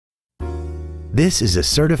This is a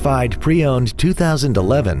certified pre-owned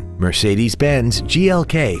 2011 Mercedes-Benz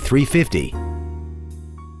GLK350.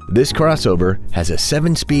 This crossover has a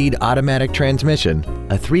 7-speed automatic transmission,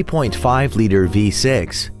 a 3.5-liter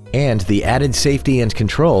V6, and the added safety and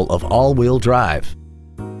control of all-wheel drive.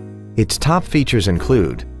 Its top features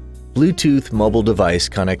include Bluetooth mobile device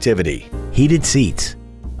connectivity, heated seats,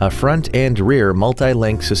 a front and rear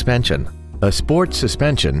multi-link suspension, a sports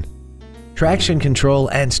suspension, traction control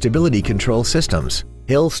and stability control systems,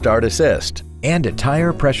 hill start assist, and a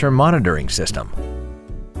tire pressure monitoring system.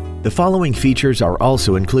 The following features are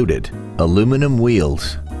also included: aluminum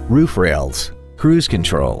wheels, roof rails, cruise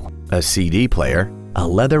control, a CD player, a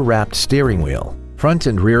leather-wrapped steering wheel, front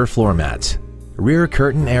and rear floor mats, rear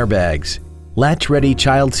curtain airbags, latch-ready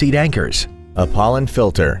child seat anchors, a pollen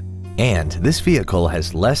filter, and this vehicle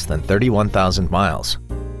has less than 31,000 miles.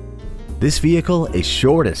 This vehicle is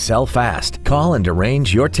sure to sell fast. Call and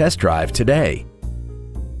arrange your test drive today.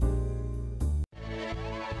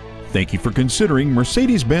 Thank you for considering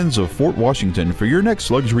Mercedes-Benz of Fort Washington for your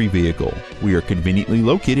next luxury vehicle. We are conveniently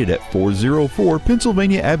located at 404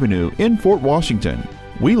 Pennsylvania Avenue in Fort Washington.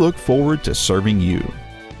 We look forward to serving you.